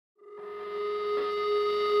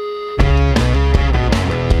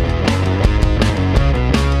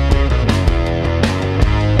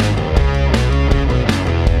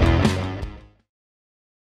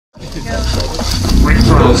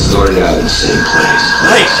good place.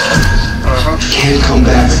 Hey! You can't come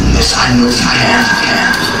back from this. I know you can.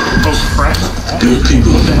 Oh, crap. Good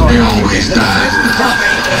people, they always die.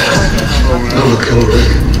 I'll kill Rick.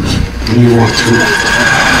 When you want to.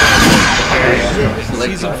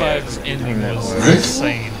 Season 5's ending was Rick?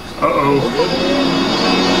 insane. Uh-oh.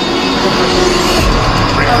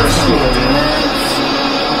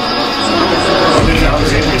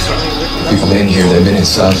 People in here, they've been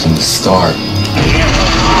inside from the start.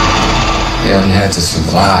 They haven't had to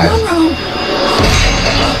survive.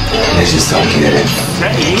 They just don't get it.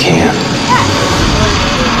 They can't.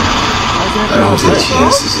 I don't take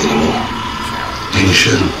chances anymore. And you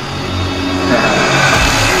shouldn't.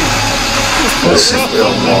 Listen,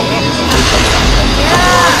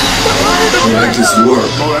 you make this work.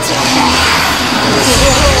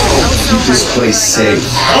 Keep this place safe.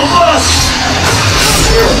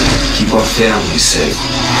 Keep our family safe.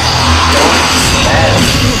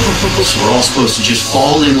 So we're all supposed to just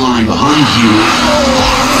fall in line behind you.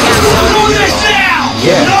 Do this now!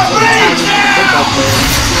 Yeah. Not ready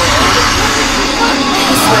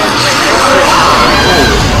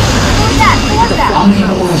How many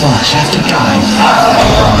more of us have to die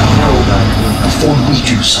before we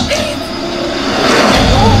do something?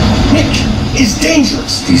 Nick is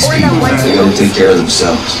dangerous. These people, they don't take care of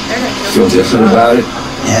themselves. Feel different about it?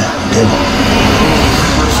 Yeah, I do.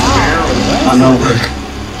 I know, Rick.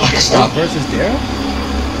 I can stop. Versus Daryl?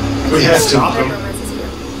 We have to. Stop him.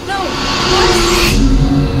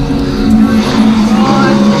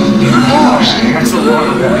 That's a lot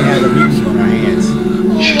of We had a meeting on our hands.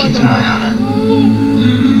 You should keep an eye on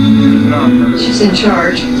her. She's in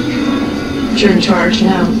charge. You're in charge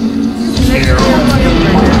now.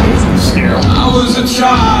 I was a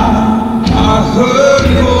child, I heard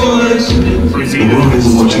voice The world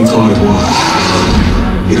isn't what you thought it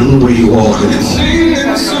was. You don't know where you are anymore.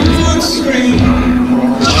 singing someone scream.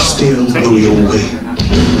 But you still know your way.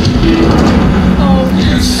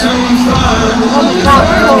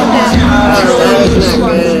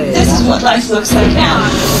 This is what life looks like now.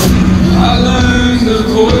 I learned the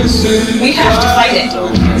voices. We have to fight it.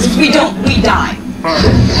 If we don't, we die.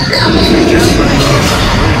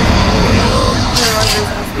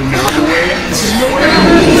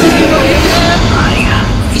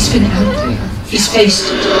 He's been out there. He's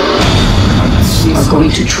faced it. We are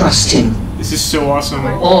going to trust him. This is so awesome.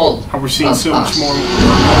 All How we're seeing of so much us. more.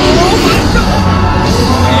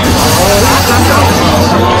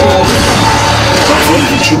 If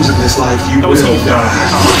you're choosing this life, you will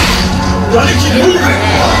die. Gotta keep moving.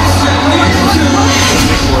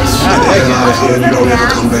 Get out of here and you don't ever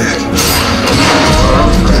come back.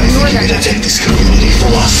 You're gonna take this community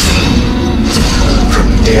from us. From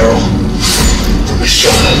Daryl. From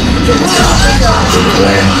Mashup. From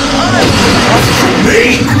Glenn. From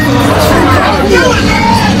me.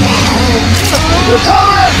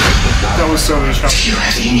 That was so much. Do you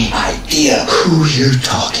have any idea who you're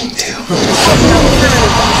talking to?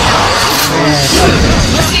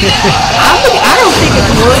 I don't think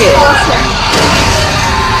it's Morgan.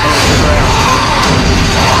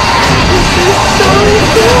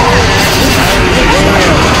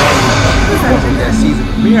 That season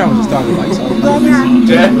premiere, I was just talking about something.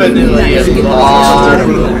 Definitely. Let's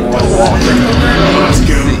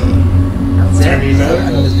go.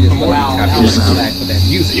 I know this video's wow. I was come back for that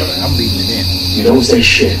music, but I'm leaving it in. You don't say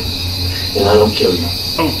shit, and I don't kill you.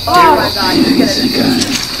 Oh, Oh my god, you're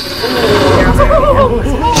gonna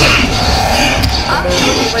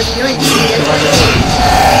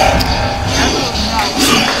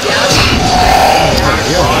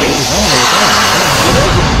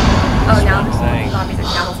Oh, now the zombies are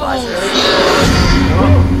camouflaged, really?